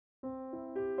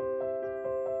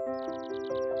ฮ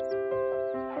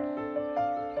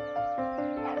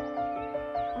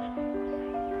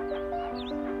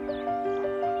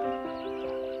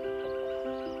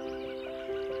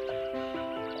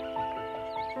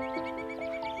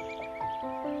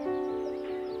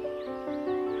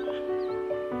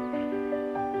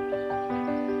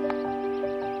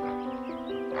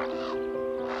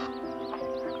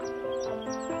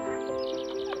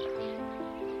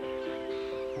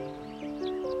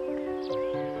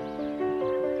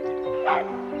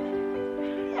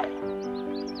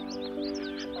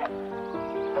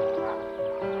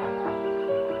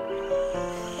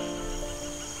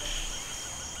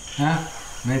ะ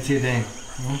ไม่ชีแดง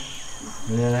เ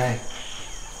ป็นอะไร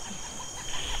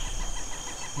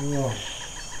โอ้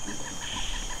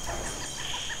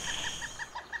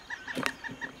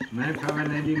ไหนภาว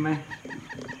นาดีไหม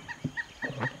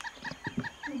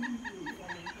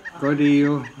ก็ดีอ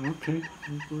ยู่โอเค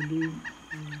ก็ดี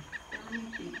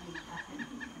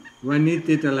วันนี้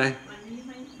ติดอะไร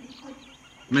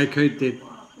ไม่เคยติด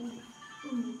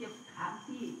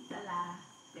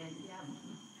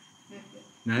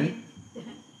ไหน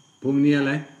พรุ่งนี้อะไ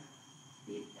ร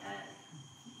ติด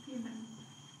ที่มัน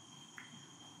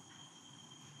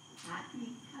หาที่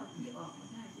เข้าที่ออกมา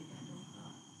ได้จิตหลวงพ่อ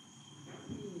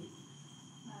ที่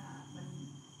ว่ามัน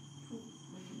ทุกข์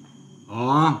มันเ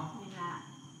วลา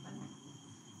มั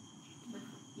น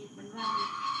จิตมันว่า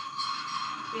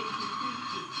เป็นที่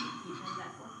จิตนั่นแหละ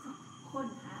ก็ค้น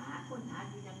หาอ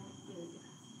ยู่ยังไม่เจอ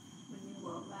มันยังบ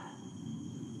อกว่า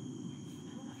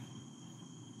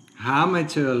หาไม่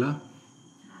เจอเหรอ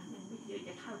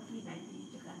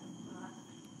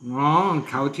อ๋อ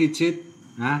เขาที่ชิด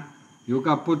นะอยู่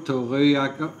กับพุทโธหรือ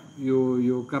อ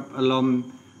ยู่กับอารมณ์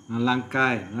ร่างกา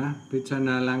ยนะพิจารณ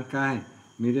าร่างกาย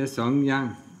มีได้สองอย่าง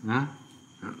นะ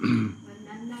วัน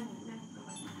นั้นนั่งภาว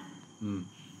นา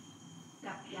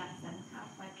กับอยากสันเข้า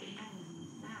ไปเป็นนั่ง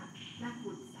หน้า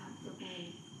ขุด3 ชั่วโมง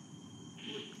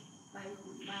ขุดไป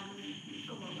ขุดมามัน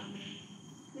ก็บอกว่ามัน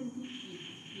ขึ้นที่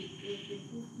จิตเองเป็น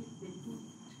ผู้คิดเป็นผู้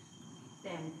แ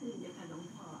ต่งขึ้นเดี๋ยวค่ะหลวง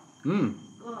พ่อ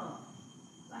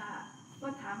ก็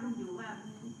ถามมันอยู่ว่า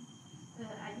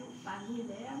อายุป่านนี้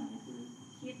แล้วมันคือ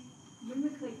คิดมันไม่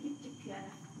เคยคิดจะเถื่อน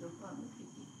หลวงพ่อไม่เคย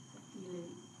คิดสักทีเลย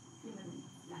ที่มัน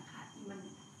ราคาที่มัน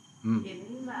เห็น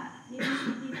ว่านี่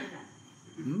เลยนะ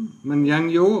มันยัง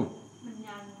อยู่มัน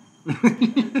ยัง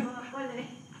ก็เลย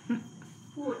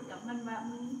พูดกับมันว่า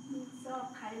มึงชอบ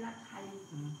ใครรักใคร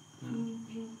จริ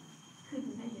งขึ้น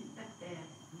ให้เห็นตั้งแต่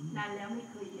นานแล้วไม่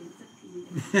เคยเห็นสักที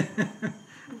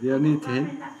เดี๋ยวนี้เห็นไ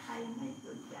ม่รักใครไม่ส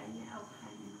นใจไม่เอาใคร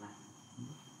มา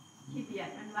ขี้เบียด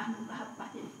มันว่าไป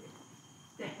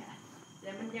แต่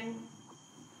มันยั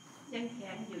งแ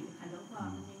ข็งอยู่ค่ะหลวงพ่อ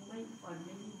มันยังไม่อ่อนไ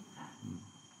ม่นิ่งค่ะ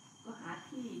ก็หา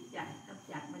ที่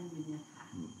จัดมันอยู่เนี่ยค่ะ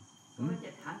ก็จ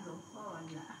ะถามหลวงพ่อ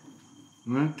ละ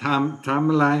ทำ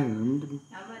อะไร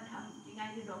ถามว่าทำยังไง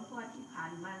หลวงพ่อที่ผ่า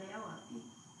นมาแล้วที่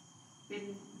เป็น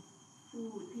ผู้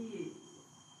ที่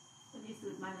บริสุ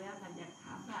ทธิ์มาแล้วค่ะอยากถ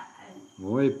ามว่าโ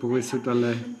อ้ยบริสุทธิ์อะไร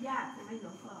มันยากใช่ไหมหล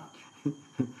วงพ่อ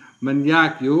มันยา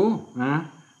กอยู่นะ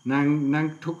นั่ง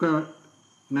ทุ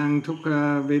กข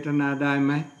เวทนาได้ไห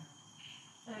ม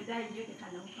ได้เยอะค่ะ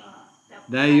หลวงพ่อ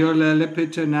ได้เยอะเลยแล้วพิ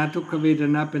จารณาทุกขเวท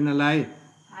นาเป็นอะไร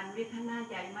ผ่านเวทนา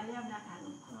ใหญ่มาแล้วนะคะหล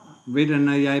วงพ่อเวทน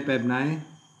าใหญ่แบบไหน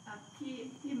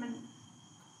ที่มัน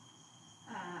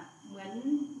เหมือน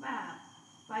ว่า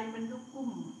ไฟมันลุกกุ้ม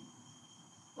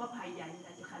ว่าภัยใหญ่น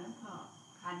ะเจ้าค่ะหลวงพ่อ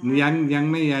ยัง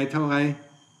ไม่ใหญ่เท่าไหร่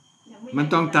มัน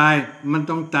ต้องตาย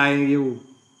อยู่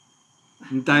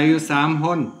มันตายอยู่3 ห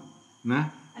นนะ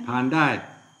ผ่านได้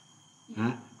นะ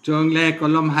ช่วงแรกก็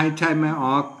ลมหายใจไม่อ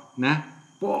อกนะ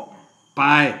โป๊ะไป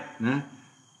นะ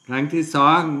ครั้งที่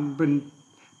2เ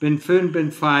ป็นฟืนเป็น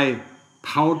ไฟเผ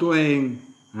าตัวเอง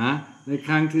นะในค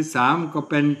รั้งที่3ก็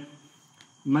เป็น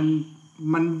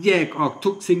มันแยกออก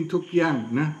ทุกสิ่งทุกอย่าง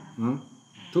นะ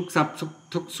ทุกสับ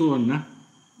ทุกส่วนนะ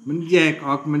มันแยกอ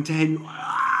อกมันจะเห็น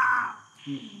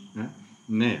นะ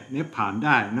เนี่ยผ่านไ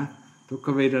ด้นะทุกข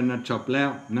เวทนาจบแล้ว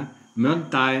นะเหมือ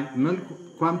น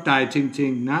ความตายจริ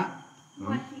งๆนะ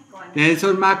แต่ส่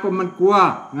วนมากก็มันกลัว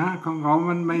นะของเขา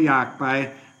มันไม่อยากไป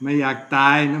ไม่อยากต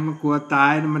ายนะมันกลัวตา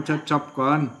ยนะมันจะจบก่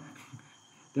อน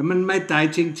แต่มันไม่ตาย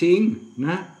จริงๆน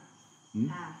ะ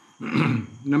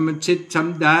นั่นมันชิดจ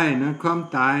ำได้นะความ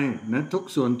ตายนะทุก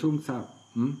ส่วนทุกสับ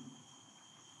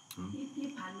ที่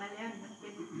ผ่านมาแล้วมัน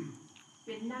เ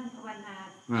ป็นนั่งภาวนา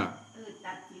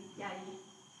ตัดสินใจ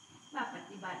ว่าป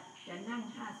ฏิบัติจะนั่ง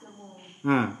5 ชั่วโมง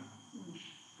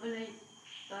ก็เลย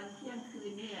ตอนเที่ยงคื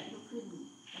นนี่แหละลุกขึ้น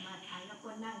สมาทานแล้วก็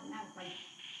นั่งไป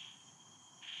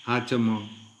5 ชั่วโมง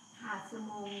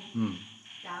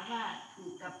กะว่าถู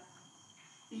กกับ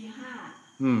ตี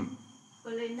 5 ก็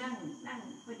เลยนั่ง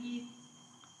พอดี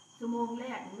ชั่วโมงแร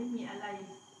กไม่มีอะไร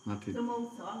ชั่วโมง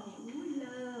สองนี่เ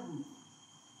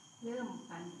ริ่ม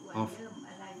ปั่นป่วนเริ่มอ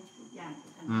ะไรทุกอย่าง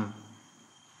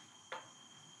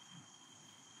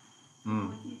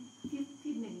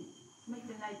ที่หนึ่งไม่เ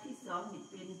ป็นไรที่สองนี่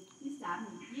เป็นที่สาม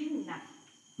นี่ยิ่งหนัก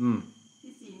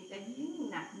ที่สี่นี่ก็ยิ่ง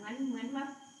หนักเหมือนว่า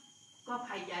ก็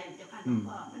ภัยใหญ่จะพัน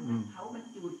ก็มันเผามัน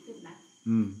จูดขึ้นนะ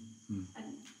อัน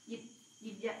หยิบ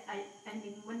อันห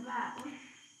นึ่งมันว่า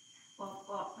อ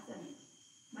อก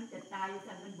มันจะตาย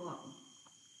กันมันบอก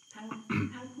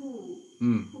ทั้ง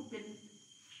ผู้เป็น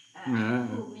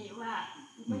ผู้มีว่า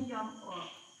ไม่ยอมออก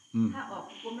ถ้าออก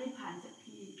ก็ไม่ผ่านสัก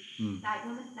ทีตายเพรา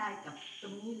ะมันตายกับตร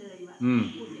งนี้เลยว่า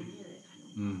พูดอย่างนี้เลยค่ะ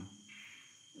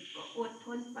ก็อดท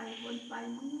นไป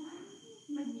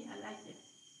ไม่มีอะไรจะ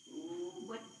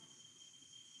บด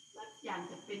อย่าง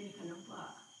จะเป็นขนมพ่อ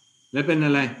แล้วเป็นอ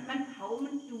ะไรมันเผามั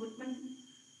นจูดมัน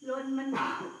ร้นมัน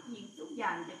หยิงทุกอย่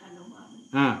างจะขนมพ่อ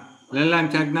แล้วหลัง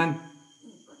จากนั้น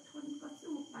ก็ทนก็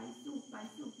สู้ไป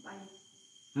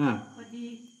พอดี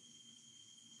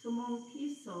ชั่วโมงที่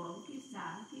สองที่สา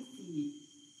มที่สี่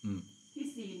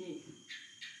นี่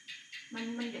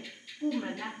มันจะกุ้มเล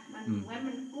ยนะมันเหมือน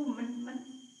มันกุ้มมันเ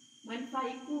หมือนไฟ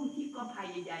กุ้มที่กอไผ่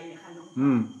ใหญ่ๆค่ะหลวงพ่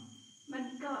อมัน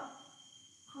ก็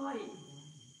ค่อย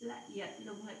ละเอียดล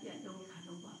งค่ะหล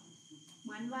วงพ่อเห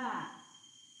มือนว่า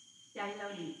ใจเรา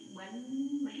นี่เหมื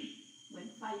อน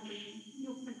ไฟมัน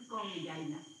ยุบมันกองใหญ่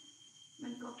ๆนะมั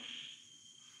นก็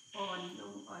อ่อนล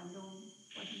ง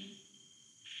พอดี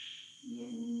เย็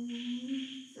น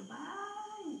สบา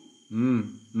ย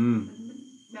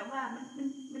แบบว่ามัน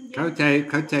เข้าใ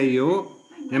จอยู่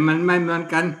แต่มันไม่เหมือน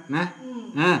กันนะ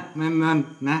ไม่เหมือน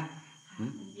นะ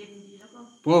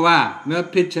เพราะว่าเมื่อ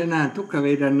พิจารณาทุกขเว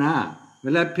ทนาเว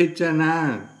ลาพิจารณา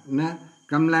นะ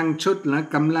กำลังชุดนะ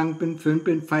กำลังเป็นฝืนเ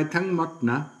ป็นไฟทั้งหมด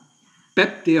นะแป๊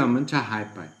บเดียวมันจะหาย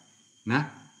ไปนะ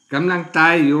กำลังตา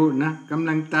ยอยู่นะ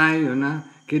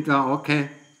คิดว่าโอเค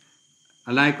อ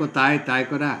ะไรก็ตาย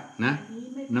ก็ได้นะ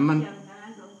มัน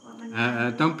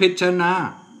ต้องพิจารณา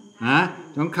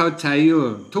ต้องเข้าใจอยู่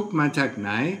ทุกมาจากไห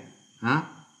น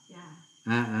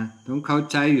ต้องเข้า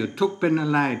ใจอยู่ทุกเป็นอะ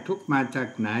ไรทุกมาจาก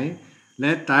ไหนแล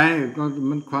ะตายก็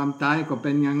มันความตายก็เ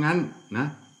ป็นอย่างนั้นนะ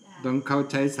ต้องเข้า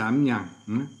ใจ3อย่าง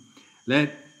นะและ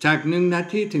จาก1 นา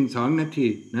ทีถึง2 นาที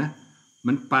นะ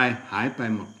มันไปหายไป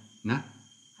หมดนะ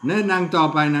นั่งต่อ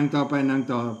ไปนะ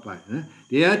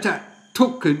เดี๋ยวจะทุ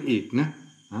กข์ขึ้นอีกนะ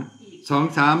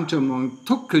2-3 ชั่วโมง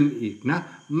ทุกข์ขึ้นอีกนะ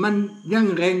มันยัง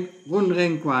รุนแร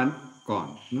งกว่าก่อน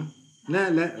นะ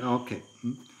และโอเค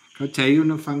เข้าใจอยู่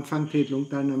นะฟังเทศน์หลวง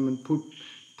ตานะมัน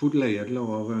พูดละเอียดเรา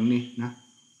เอาเรื่องนี้นะ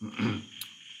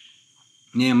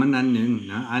เนี่ยมันอันหนึ่ง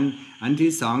นะอัน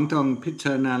ที่2ต้องพิจา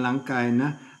รณาร่างกายนะ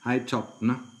ให้จบ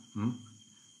นะ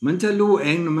มันจะรู้เอ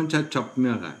งนะมันจะจบเ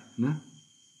มื่อไหร่นะ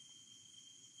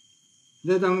จ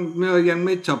ะต้องเมื่อยังไ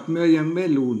ม่จบเมื่อยังไม่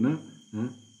รู้นะ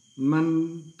มัน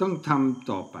ต้องทำ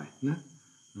ต่อไปนะ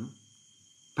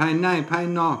ภายในภาย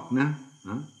นอกนะ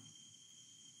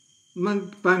มัน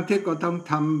บางทีก็ต้อง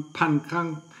ทำ1,000 ครั้ง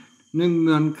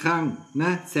10,000 ครั้งน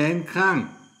ะ100,000 ครั้ง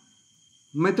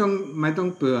ไม่ต้อง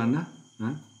เบื่อนะ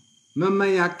เมื่อไม่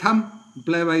อยากทำแป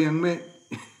ลว่ายัง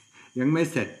ไม่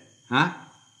เสร็จ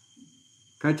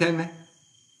เข้าใจไหม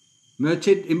เมื่อ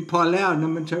ชิดอิมพอแล้วน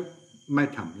ะมันจะไม่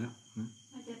ทำแล้ว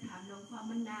จะถามหลวงพ่อ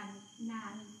มันนา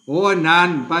นโอ้นาน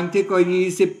บางทีก็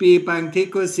20 ปีบางที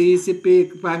ก็40 ปี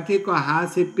บางทีก็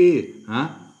50 ปี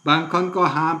บางคนก็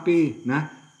5 ปีนะ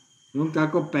หลวงตา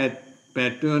ก็8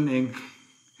 เดือนเอง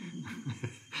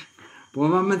เพราะ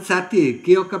ว่ามันสติเ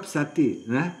กี่ยวกับสติ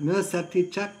นะเมื่อสติ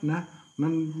ชัดนะ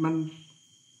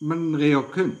มันเร็ว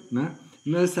ขึ้นนะเ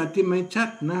มื่อสติไม่ชัด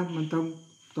นะมัน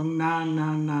ต้องน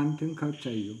านถึงเข้าใจ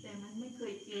อยู่แต่มันไม่เค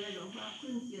ยเจอหลวงพ่อเ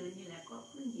พิ่งเจอนี่แหละก็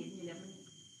เพิ่งเห็นนี่แหละมั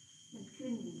นขึ้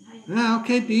นให้โอเค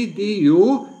ดีอยู่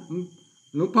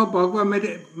หลวงพ่อบอกว่าไม่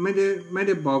ไ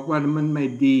ด้บอกว่ามันไม่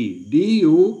ดีอ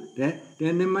ยู่แต่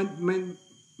เนี่ยมั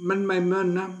นไม่เหมือน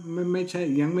นะไม่ใช่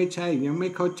ยังไม่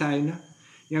เข้าใจนะ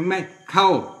ยังไม่เข้า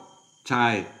ใจ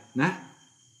นะ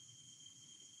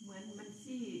เหมือนมัน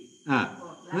ซี่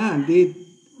ดี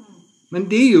มัน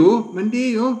ดีอ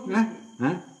ยู่นะ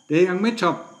แต่ยังไม่จ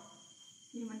บ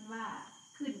ที่มันว่า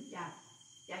ขึ้นจาก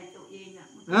ใจตัวเอง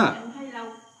มันให้เรา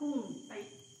พุ่งไป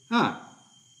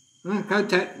เข้า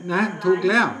ใจนะถูก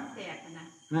แล้วแตกนะ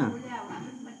รู้แล้วว่า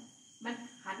มัน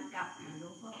หันกลับหลว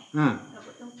งพ่อเรา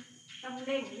ก็ต้องเ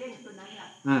ร่งตัวนั้นล่ะ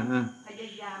พยา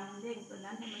ยามเร่งตัว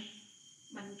นั้นให้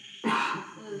มัน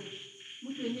เ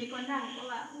มื่อคืนนี้ก็นั่งก็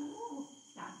ว่า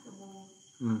3 ชั่วโมง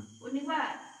วันนี้ว่า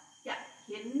จะ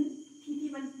เห็นที่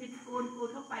มันเป็นโกน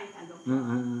เข้าไปค่ะหลวงพ่อ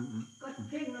ก็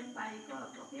เพ่งลงไป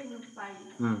ก็เพ่งลงไป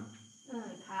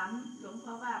ถามหลวง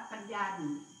พ่อว่าปัญญา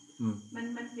มัน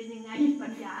เป็นยังไงปั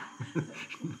ญญา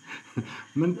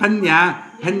มันปัญ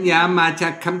ญามาจา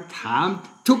กคำถาม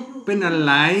ทุกข์เป็นอะ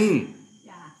ไร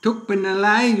ทุกข์เป็นอะไร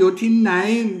อยู่ที่ไหน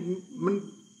มัน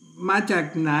มาจาก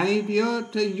ไหนเดียว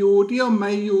จะอยู่เดียวไม่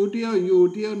อยู่เดียวอยู่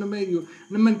เดียวนะไม่อยู่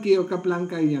นั่นมันเกี่ยวกับร่าง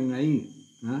กายยังไง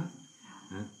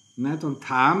นะต้อง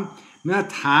ถามเมื่อ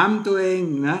ถามตัวเอง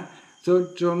นะ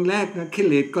ช่วงแรกนะกิ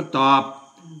เลสก็ตอบ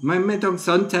ไม่ต้องส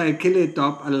นใจกิเลสตอ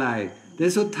บอะไรแต่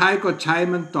สุดท้ายก็ใช้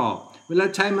มันตอบเวลา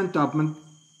ใช้มันตอบมัน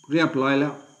เรียบร้อยแล้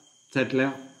วเสร็จแล้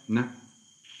วนะ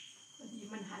พอดี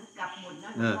มันหันกลับหมดนะ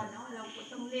เราก็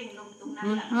ต้องเร่งลงตรงนั้น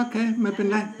แหละโอเคไม่เป็น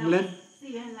ไรเล่นใ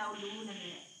ห้เรารู้นั่นแหล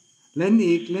ะเล่น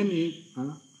อีก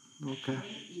โอเค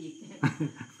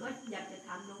ก็อยากจะถ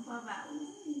ามหลวงพ่อว่า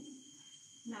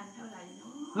นานเท่าไหร่เน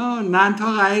าะนานเท่า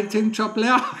ไหร่ถึงจบแ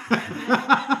ล้ว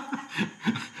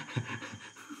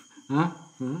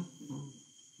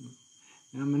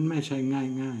มันไม่ใช่ง่าย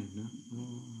นะ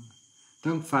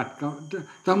ต้องฝัดก็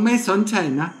ต้องไม่สนใจ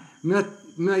นะเ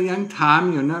มื่อยังถาม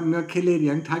อยู่นะเมื่อกิเลส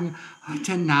ยังถามจ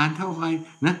ะนานเท่าไหร่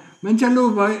นะมันจะรู้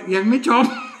ว่ายังไม่จบ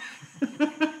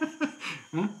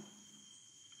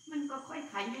มันก็ค่อย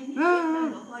ไขไม่นิดๆ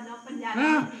หลวงพ่อเนาะปัญญาเน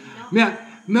าะเ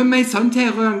มื่อไม่สนใจ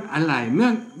เรื่องอะไรเมื่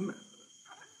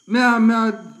อ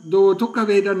ดูทุกขเ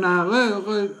วทนา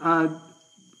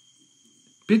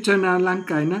พิจารณาร่าง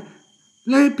กายนะ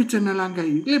เลยพิจารณาร่างกาย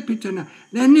อีกเลยพิจารณา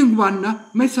แล้ว1 วันนะ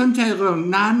ไม่สนใจเรื่อง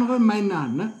นานหรือไม่นาน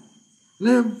นะแ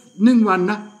ล้ว1 วัน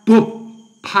นะปุ๊บ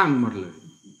พังหมดเลย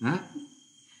นะ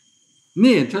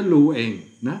นี่ถ้ารู้เอง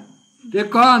นะเดี๋ยว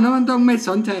ก่อนนะมันต้องไม่ส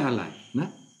นใจอะไรนะ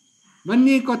วัน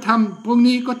นี้ก็ทำพรุ่ง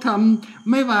นี้ก็ทำ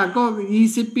ไม่ว่าก็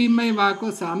20 ปีไม่ว่าก็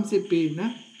30 ปีนะ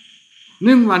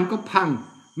1 วันก็พัง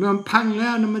เมื่อพังแล้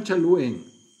วนะมันจะรู้เอง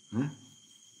นะ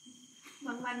บ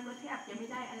างวันก็แทบจะไม่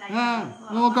ได้อะไร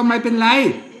ก็ไม่เป็นไร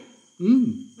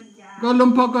ก็หลวง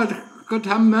พ่อก็ท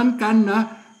ำเหมือนกันนะ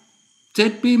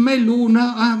7 ปีไม่รู้นะ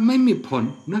ไม่มีผล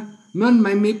นะมันไ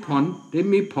ม่มีผลแต่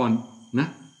มีผลนะ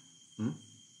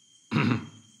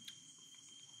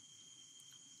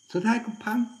สุดท้ายก็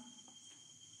พัง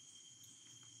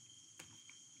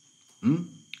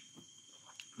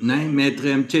ในเมต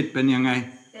รียมจิตเป็นยังไง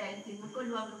แต่ถึงมันก็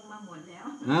รวมลงมาหมดแล้ว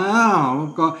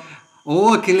ก็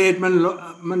กิเลส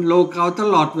มันโลกเราต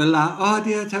ลอดเวลาเ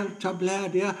ดี๋ยวจบแล้ว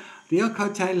เดี๋ยวเข้า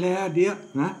ใจแล้วเดี๋ยว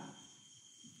นะ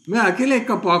เมื่อกิเลส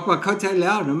ก็บอกว่าเข้าใจแ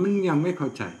ล้วนะมันยังไม่เข้า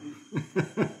ใจ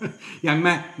ยังไ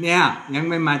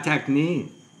ม่มาจากนี้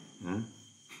นะ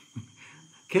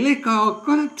กิเลส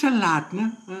ก็ฉลาดนะ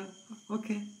โอเค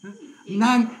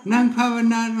นั่งภาว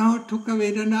นาทุกขเว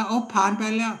ทนาผ่านไป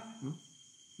แล้ว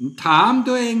ถาม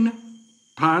ตัวเองนะ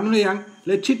ผ่านหรือยังแล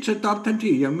ะชิดสต็อปทัน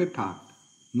ทียังไม่ผ่าน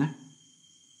นะ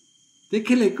แต่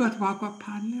กิเลสก็บอกว่า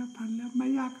ผ่านแล้วไม่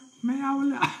ยากไม่เอา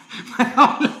แล้วไม่เอา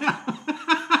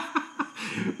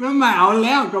แ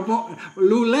ล้วก็เพราะ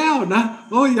รู้แล้วนะ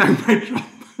ยังไม่จบ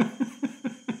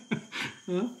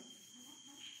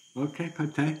โอเคเข้า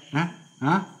ใจนะ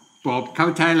ปอบเข้า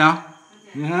ใจแล้ว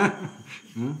นะ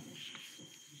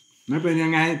ไม่เป็นยั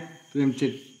งไงเตรียมจิ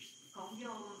ตของโย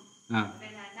มเว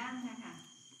ลานั่งนะคะ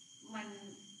มัน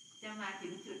จะมาถึ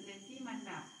งจุดหนึ่งที่มันแ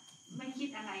บบไม่คิด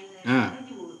อะไรเลยก็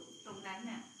อยู่ตรงนั้น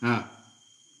น่ะ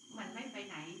มันไม่ไป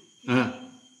ไหน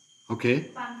โอเค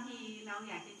บางทีเรา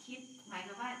อยากจะคิดหมาย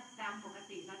ถึงว่าตามปก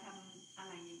ติเราทำอะไ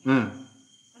รอย่างเงี้ย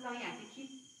เราอยากจะคิด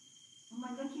มั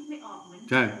นก็คิดไม่ออกเหมือน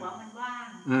หัวมันว่าง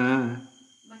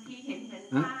บางทีเห็นเหมือน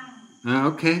ว่างโอ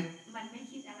เคมันไม่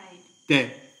คิดอะไรแต่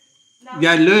อ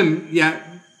ย่าลืม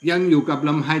ยังอยู่กับล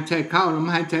มหายใจเข้าลม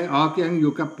หายใจออกยังอ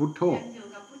ยู่กับพุทโธยังอยู่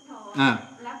กับพุทโธ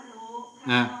รับรู้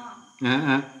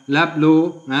รับรู้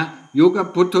นะอยู่กับ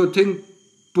พุทโธถึ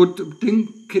ง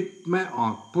คิดไม่ออ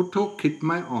กพุทโธคิดไ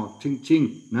ม่ออกจริง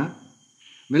ๆนะ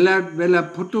เวลา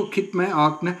พุทโธคิดไม่ออ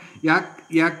กนะอยา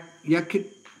กคิด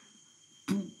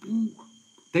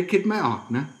แต่คิดไม่ออก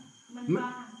นะ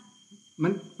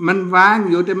มันว่าง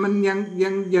อยู่แต่มัน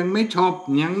ยังไม่ชอบ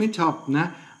นะ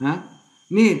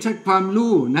นี่ใช่ความ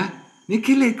รู้นะนี่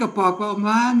กิเลสก็บอกว่า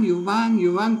ว่างอยู่ว่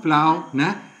างเปล่าน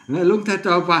ะแล้วลุงท่านต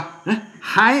อบว่า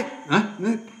หาย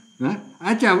อ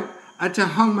าจจะ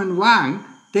ห้องมันว่าง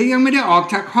แต่ยังไม่ได้ออก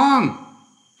จากห้อง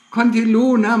คนที่รู้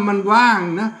นะมันว่าง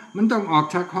นะมันต้องออก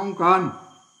จากห้องก่อน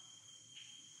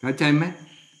เข้าใจไหม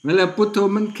เวลาพุทโธ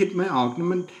มันคิดไม่ออก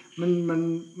มั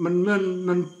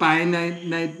นไป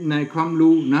ในความ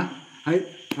รู้นะ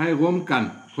ให้รวมกัน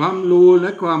ความรู้และ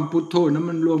ความพุทโธนะ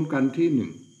มันรวมกันที่หนึ่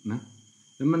งนะ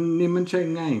แต่มันใช่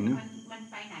ง่ายนะมัน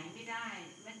ไปไหนไม่ได้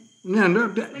เนี่ย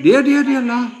เดี๋ยวรอ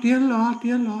นะเ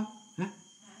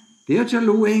ดี๋ยวจะ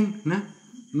รู้เองนะ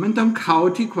มันต้องเข้า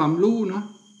ที่ความรู้นะ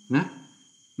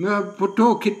เมื่อพุทโธ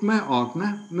คิดไม่ออกน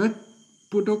ะเมื่อ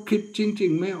พุทโธคิดจริ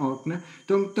งๆไม่ออกนะ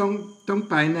ต้อง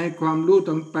ไปในความรู้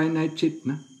ต้องไปในจิต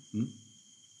นะ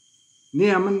เนี่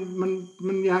ย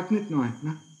มันยากนิดหน่อยน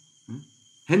ะ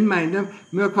เห็นไหมนะ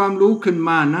เมื่อความรู้ขึ้น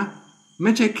มานะไ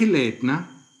ม่ใช่กิเลสนะ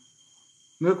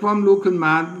เมื่อความรู้ขึ้นม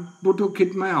าพุทโธคิด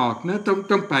ไม่ออกนะ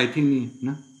ต้องไปที่นี่น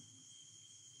ะ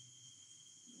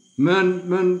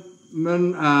มัน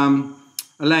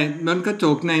อะไรมันกระจ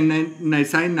กใน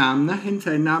สายน้ำนะเห็นส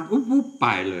ายน้ำอุ๊บไป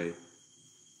เลย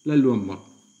แล้วรวมหมด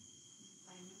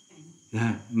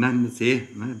นั่นสิ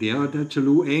นะเดี๋ยวจะ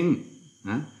รู้เอง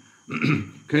นะ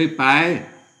เคยไป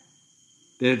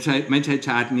แต่ไม่ใช่ช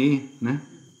าตินี้นะ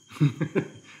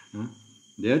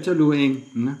เดี๋ยวจะรู้เอง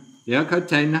นะเดี๋ยวเข้า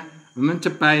ใจนะมันจ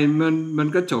ะไปมัน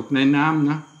กระจกในน้ำ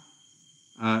นะ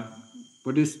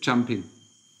what is jumping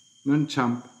มัน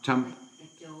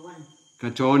กร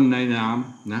ะโจนในน้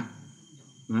ำนะ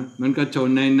มันกระโจน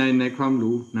ในความ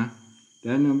รู้นะแ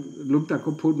ต่ลุงตา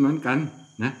ก็พูดเหมือนกัน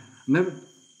นะละ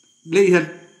เอียด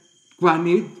กว่า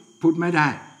นี้พูดไม่ได้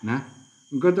นะ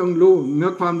มันก็ต้องรู้เมื่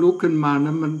อความรู้ขึ้นมาน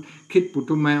ะมันคิดปุ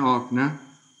ถุไม่ออกนะ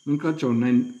มันก็โจน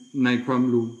ในความ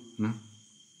รู้นะ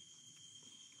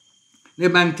ใน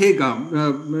บางที่ก็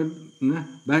นะ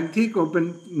บางที่ก็เป็น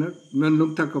มันลุ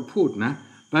งตาก็พูดนะ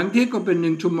บางที่ก็เป็น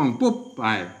1 ชั่วโมงปุ๊บไป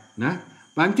นะ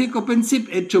บางที่ก็เป็น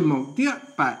11 ชั่วโมงเดี๋ยว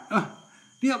ไป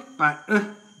เดี๋ยวไป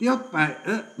เดี๋ยวไป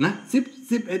นะ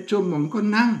11 ชั่วโมงก็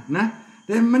นั่งนะแ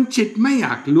ต่มันจิตไม่อย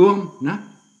ากรวมนะ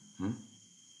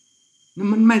นั่น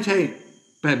มันไม่ใช่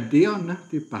แป๊บเดียวนะ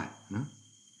ที่ไปนะ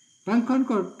บางคน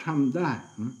ก็ทำได้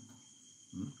นะ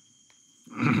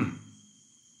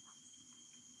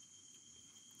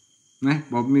นะ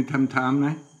บอกมีทำถามไหม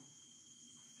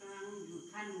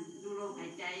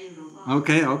โอเค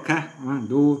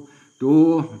ดู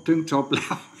ถึงจบแล้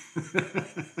ว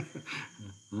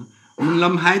มันล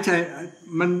มหายใจ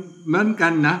มันเหมือนกั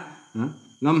นนะ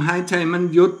ลมหายใจมัน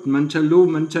หยุดมันจะรู้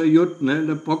มันจะหยุดแ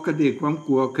ล้วปกติความก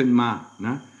ลัวขึ้นมาน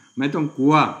ะไม่ต้องกลั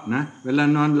วนะเวลา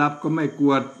นอนหลับก็ไม่กลั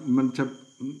วมันจะ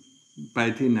ไป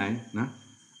ที่ไหนนะ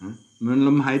มันล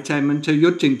มหายใจมันจะหยุ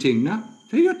ดจริงๆนะ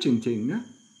จะหยุดจริงๆนะ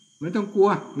ไม่ต้องกลัว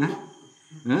นะ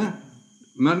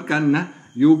เหมือนกันนะ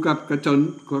อยู่กับกระ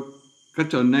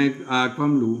จนในควา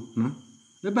มรู้นะ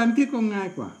แล้วบางที่ก็ง่าย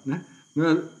กว่านะเมื่อ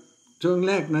ช่วงแ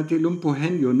รกนะที่หลวงปู่เห็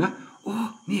นอยู่นะโอ้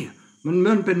นี่มันเห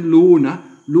มือนเป็นรูนะ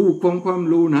รูของความ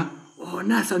รู้นะโอ้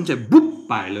น่าสนใจบุ๊บ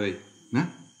ไปเลยนะ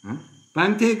บา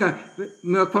งทีก็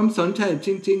เมื่อความสนใจจ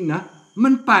ริงๆนะมั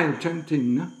นไปจริง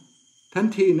ๆนะทัน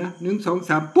ทีนะ1 2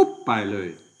 3ปุ๊บไปเลย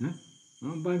นะ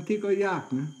บางที่ก็ยาก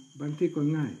นะบางที่ก็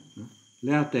ง่ายนะแ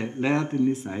ล้วแต่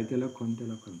นิสัยแต่ละคน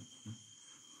นะ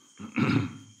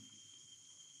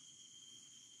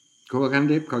เขาว่ากัน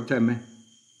เด็บเข้าใจไหม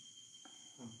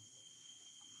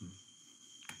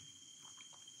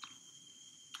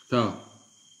So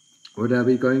what are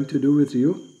we going to do with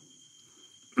you?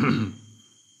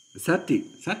 Sati,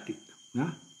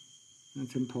 yeah?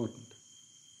 That's important.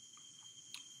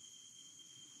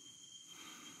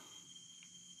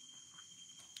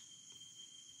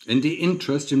 And the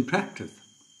interest in practice,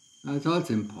 that's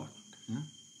also important. Yeah?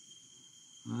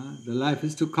 The life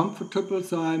is too comfortable,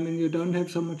 so you don't have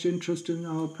so much interest in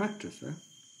our practice.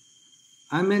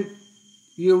 Right?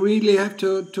 You really have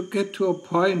to get to a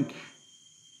point,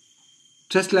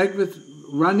 just like with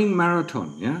running marathon,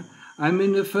 yeah?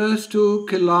 The first 2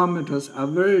 kilometers are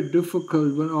very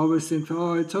difficult. One always thinks,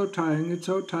 oh, it's so tiring, it's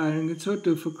so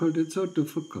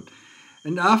difficult.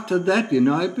 And after that,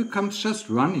 it becomes just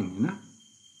running,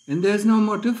 And there's no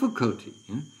more difficulty,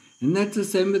 yeah? And that's the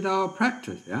same with our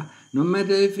practice, yeah? No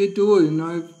matter if we do,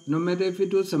 no matter if we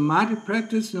do samadhi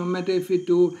practice, no matter if we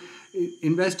do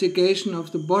investigation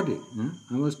of the body, yeah?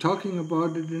 I was talking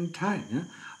about it in Thai, yeah?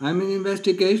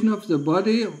 Investigation of the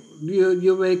body,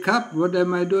 you wake up, what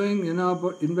am I doing?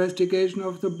 Investigation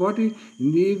of the body.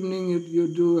 In the evening, you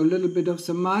do a little bit of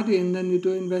samadhi, and then you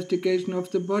do investigation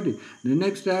of the body. The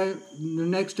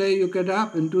next day you get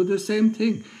up and do the same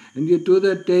thing. And you do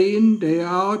that day in, day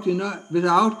out,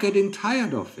 without getting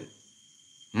tired of it.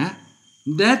 Yeah?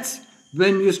 That's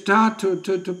when you start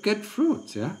to get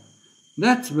fruits, yeah?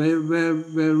 That's where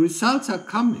results are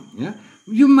coming, yeah?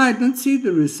 You might not see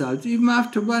the results. Even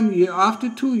after 1 year, after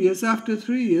 2 years, after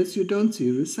 3 years, you don't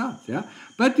see results, yeah?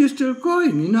 But you're still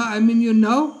going, yeah?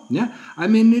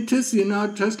 It is,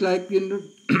 just like,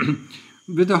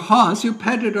 with a horse, you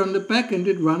pat it on the back and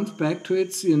it runs back to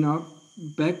its,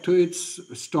 back to its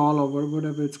stall or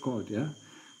whatever it's called, yeah?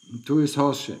 To its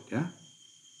horse shed, yeah?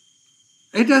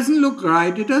 It doesn't look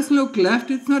right, it doesn't look left,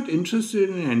 it's not interested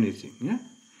in anything, yeah?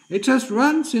 It just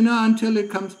runs, until it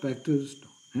comes back to the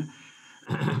stall, yeah?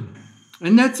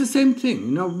 And that's the same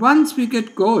thing, once we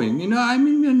get going,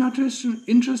 we're not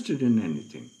interested in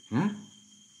anything. Yeah?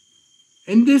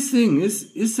 And this thing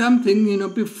is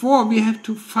something, before we have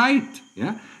to fight.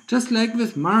 Yeah? Just like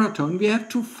with marathon, we have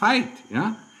to fight,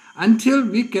 yeah, until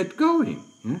we get going.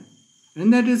 Yeah?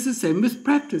 And that is the same with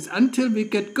practice. Until we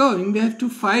get going, we have to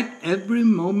fight every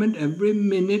moment, every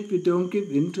minute. We don't give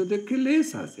in to the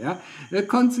kilesas. Yeah? They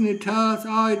constantly tell us,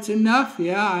 oh, it's enough.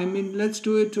 Yeah, let's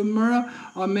do it tomorrow.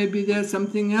 Or maybe there's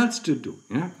something else to do.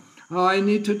 Yeah? Oh, I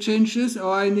need to change this,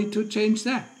 or I need to change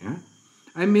that. Yeah?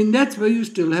 That's where you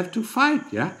still have to fight.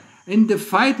 Yeah? And the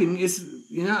fighting is,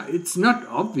 it's not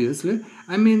obviously.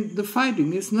 The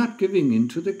fighting is not giving in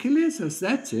to the kilesas.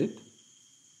 That's it.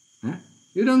 Yeah?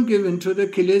 You don't give in to the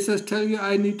kilesas, tell you,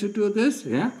 I need to do this.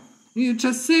 Yeah? You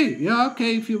just say, yeah,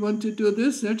 okay, if you want to do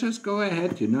this, then just go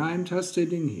ahead. I'm just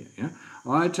sitting here. Yeah?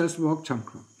 Or I just walk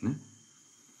chankra. Yeah?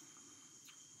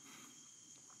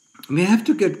 We have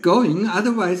to get going,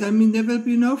 otherwise, there will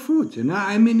be no fruit.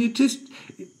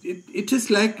 It is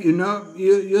like,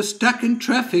 you're stuck in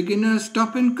traffic,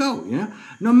 stop and go. Yeah?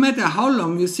 No matter how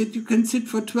long you sit, you can sit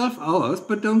for 12 hours,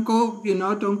 but don't go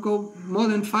more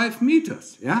than 5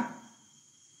 meters. Yeah?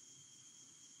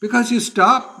 Because you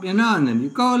stop, and then you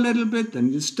go a little bit,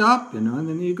 then you stop, and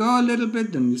then you go a little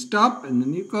bit, then you stop, and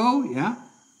then you go. Yeah?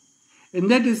 And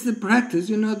that is the practice,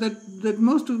 that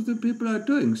most of the people are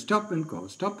doing. Stop and go,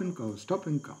 stop and go, stop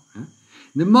and go. Yeah?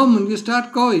 The moment you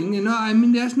start going,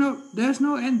 there's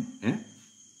no end. Yeah?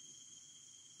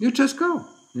 You just go.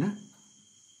 Yeah?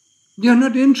 You're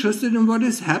not interested in what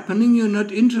is happening. You're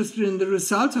not interested in the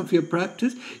results of your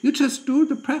practice. You just do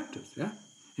the practice. Yeah?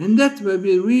 And that's where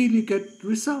we really get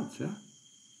results. Yeah?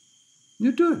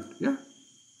 You do it. Yeah?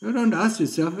 You don't ask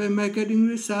yourself, am I getting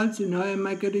results? Am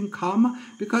I getting karma?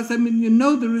 Because, the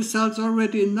results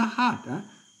already in the heart. Huh?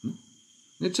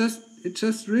 It's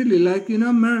just really like,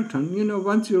 marathon.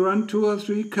 Once you run 2 or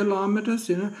 3 kilometers,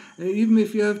 even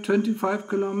if you have 25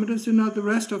 kilometers, the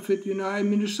rest of it,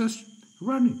 it's just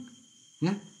running.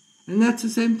 Yeah? And that's the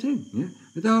same thing. Yeah?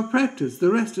 With our practice,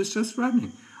 the rest is just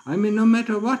running. No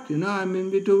matter what, we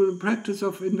do the practice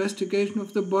of investigation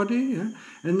of the body, yeah?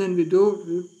 And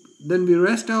then we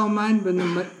rest our mind. When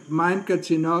the mind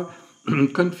gets,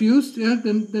 confused, yeah,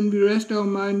 then we rest our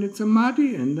mind in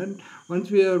samadhi, and then once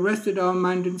we have rested our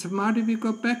mind in samadhi, we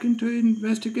go back into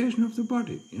investigation of the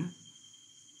body, yeah,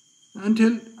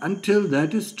 until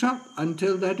that is stopped,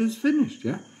 until that is finished,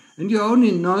 yeah, and you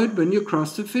only know it when you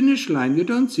cross the finish line. You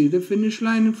don't see the finish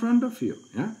line in front of you,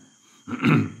 yeah.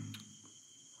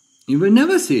 You will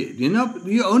never see it,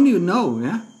 you only know,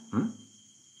 yeah. Huh?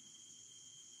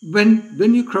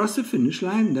 When you cross the finish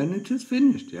line, then it is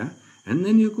finished, yeah? And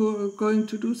then you're going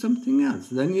to do something else.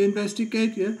 Then you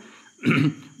investigate, yeah?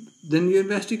 Then you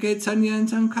investigate sanya and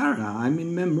sankhara,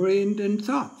 memory and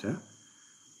thought, yeah?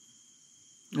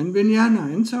 And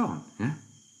vijnana and so on, yeah?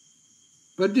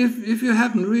 But if you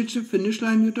haven't reached the finish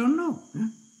line, you don't know, yeah?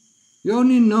 You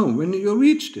only know when you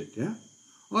reached it, yeah?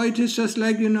 Or it is just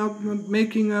like,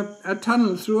 making a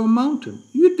tunnel through a mountain.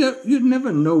 You'd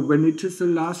never know when it is the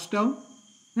last stone.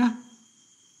 Yeah.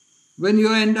 When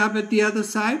you end up at the other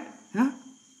side, yeah.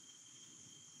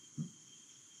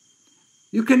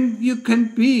 You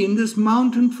can be in this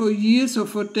mountain for years or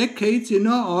for decades,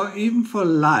 or even for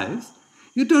lives.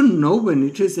 You don't know when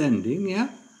it is ending, yeah.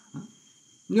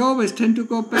 You always tend to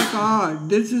go back.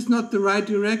 This is not the right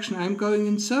direction. I'm going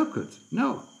in circles.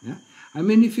 No, yeah.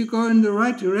 If you go in the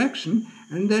right direction,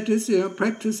 and that is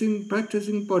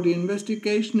practicing body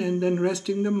investigation, and then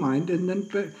resting the mind, and then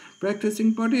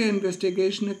practicing body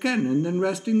investigation again, and then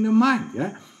resting the mind,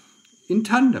 yeah, in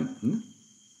tandem.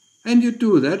 And you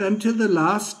do that until the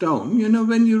last stone.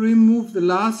 When you remove the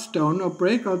last stone or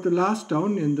break out the last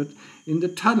stone in the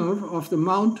tunnel of the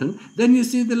mountain, then you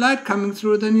see the light coming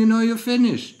through. Then you're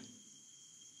finished.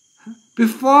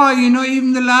 Before,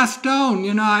 even the last stone,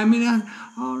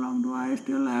 how long do I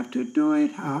still have to do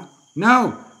it, huh?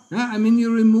 No.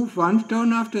 You remove one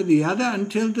stone after the other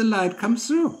until the light comes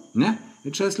through. Yeah?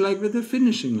 It's just like with the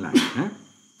finishing line. Yeah?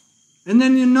 And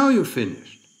then you're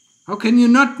finished. How can you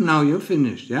not know you're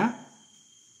finished, yeah?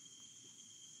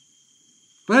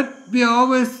 But we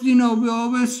always think,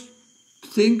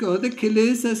 the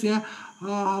kilesas, yeah,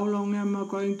 how long am I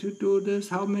going to do this?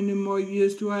 How many more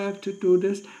years do I have to do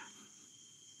this?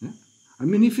 Yeah?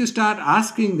 If you start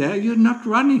asking there, you're not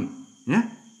running. Yeah?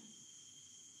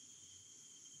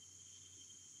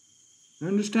 You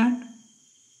understand?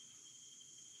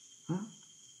 Huh?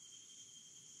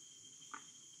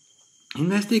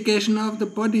 investigation of the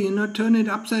body, turn it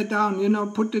upside down,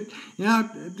 put it,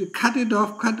 cut it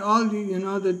off, cut all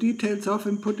the, the details off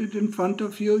and put it in front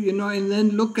of you, and then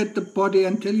look at the body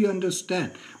until you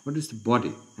understand what is the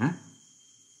body,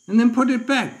 and then put it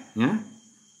back,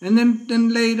 and then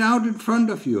lay it out in front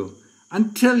of you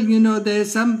until, there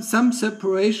is some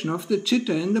separation of the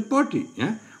chitta in the body,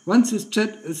 Once a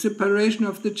separation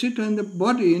of the chitta in the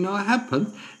body,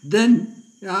 happens, then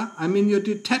you're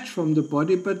detached from the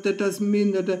body, but that doesn't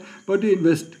mean that the body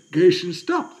investigation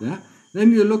stops.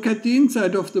 Then you look at the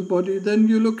inside of the body, then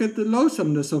you look at the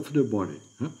loathsomeness of the body.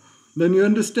 Then you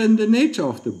understand the nature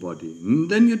of the body. And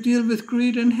then you deal with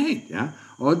greed and hate,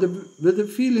 or with the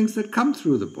feelings that come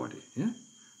through the body.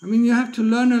 You have to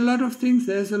learn a lot of things.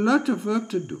 There's a lot of work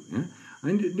to do.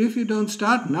 And if you don't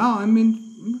start now,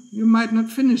 you might not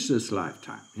finish this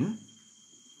lifetime.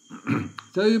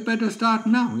 So you better start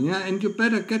now, and you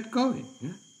better get going,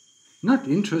 Not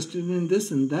interested in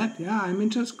this and that,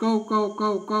 just go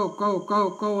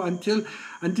until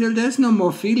there's no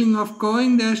more feeling of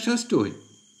going, there's just doing,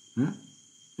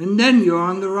 And then you're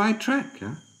on the right track,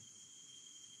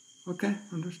 Okay,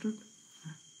 understood?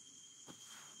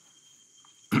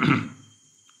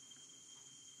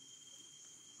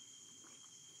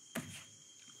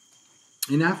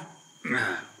 Enough?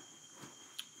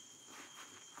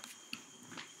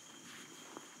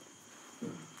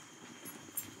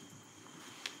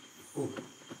 Oh.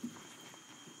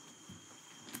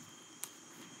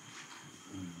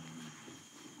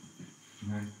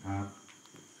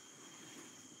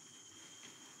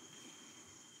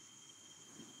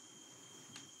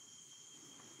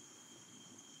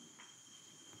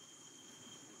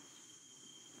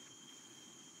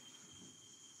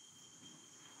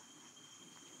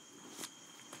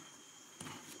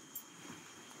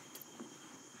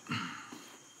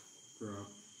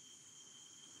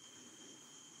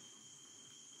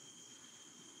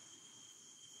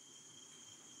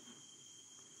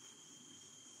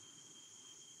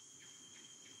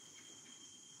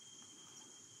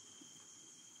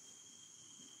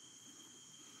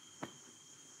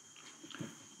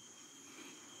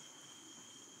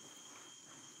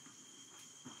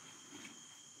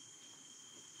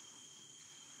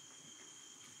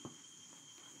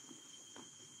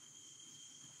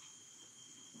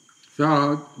 So,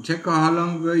 Checo, how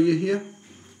long were you here?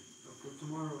 For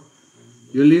tomorrow.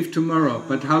 You leave tomorrow,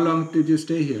 but how long did you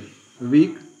stay here? A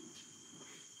week?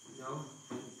 No,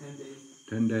 10 days.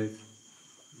 10 days.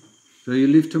 So you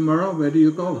leave tomorrow, where do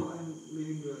you go? No, I'm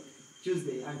leaving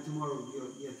Tuesday, and tomorrow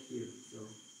you're yet here. So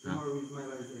tomorrow is my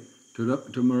last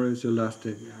day. Tomorrow is your last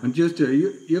day. Yeah. On Tuesday,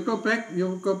 you go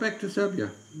back to Serbia?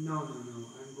 No.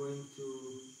 I'm going to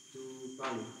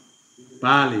Bali.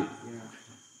 Bali? Yeah.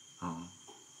 Oh.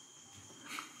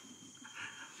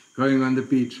 Going on the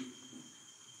beach.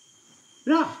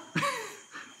 Yeah.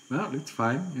 Well, it's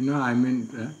fine.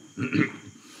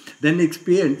 Then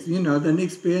experience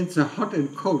the hot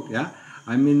and cold,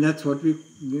 that's what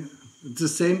it's the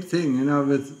same thing,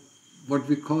 with what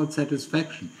we call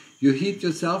satisfaction. You heat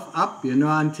yourself up,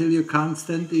 until you can't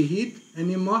stand the heat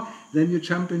anymore. Then you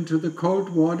jump into the cold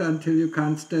water until you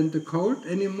can't stand the cold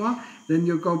anymore. Then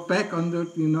you go back on the,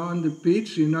 on the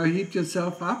beach, heat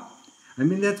yourself up.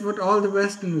 That's what all the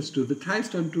Westerners do. The Thais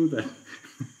don't do that.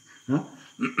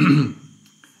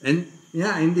 And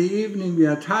in the evening we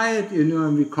are tired,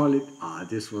 and we call it,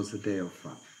 this was a day of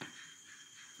fun.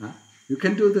 You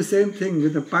can do the same thing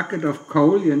with a bucket of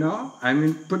coal,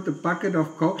 put the bucket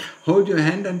of coal, hold your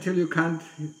hand until you can't,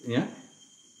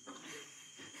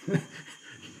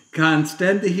 can't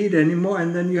stand the heat anymore,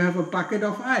 and then you have a bucket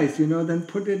of ice, then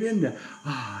put it in there.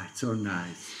 It's so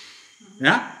nice.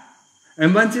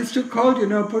 And once it's too cold,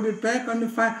 put it back on the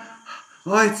fire.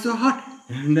 It's so hot.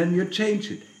 And then you change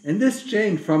it. And this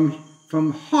change from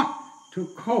hot to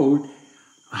cold,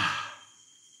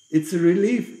 it's a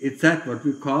relief. It's that what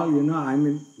we call,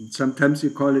 sometimes you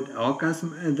call it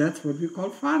orgasm, and that's what we call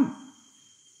fun.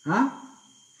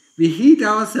 We heat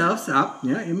ourselves up,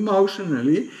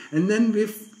 emotionally, and then we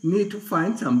need to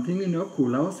find something,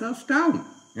 cool ourselves down.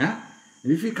 And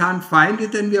if we can't find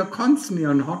it, then we are constantly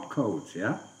on hot coals,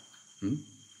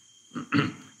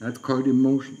 That's called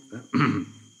emotion.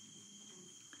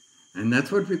 And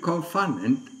that's what we call fun.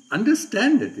 And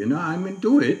understand it,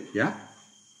 do it,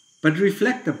 But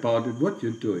reflect about it, what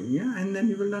you're doing, And then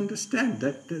you will understand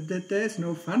that there is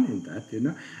no fun in that,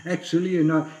 Actually,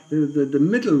 the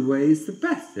middle way is the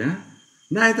best,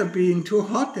 Neither being too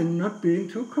hot and not being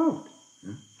too cold.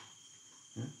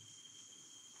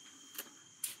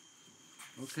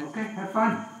 Okay, have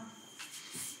fun.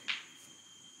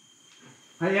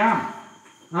 I am.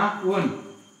 One.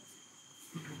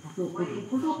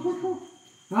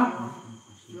 ฮะ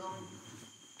โยม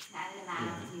ใช้เวลา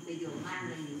มีประโยชน์มากเ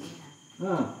ลยอยู่นี่ค่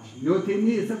ะ อยู่ที่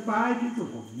นี่สบายที่สุด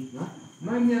นะไ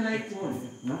ม่มีอะไรกลัว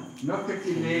นะนอกจาก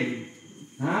กิเลส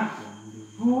ฮะ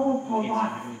โอ้พอว่า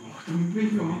ไม่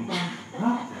อยู่ไปฮ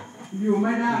ะอยู่ไ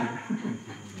ม่ได้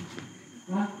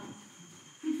ฮะ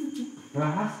Her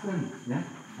husband, yeah,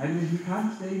 I mean he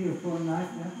can't stay here for a night,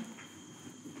 yeah.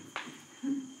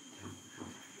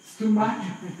 It's too much.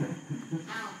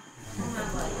 อ้าวต้องมา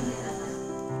บ่อยเลย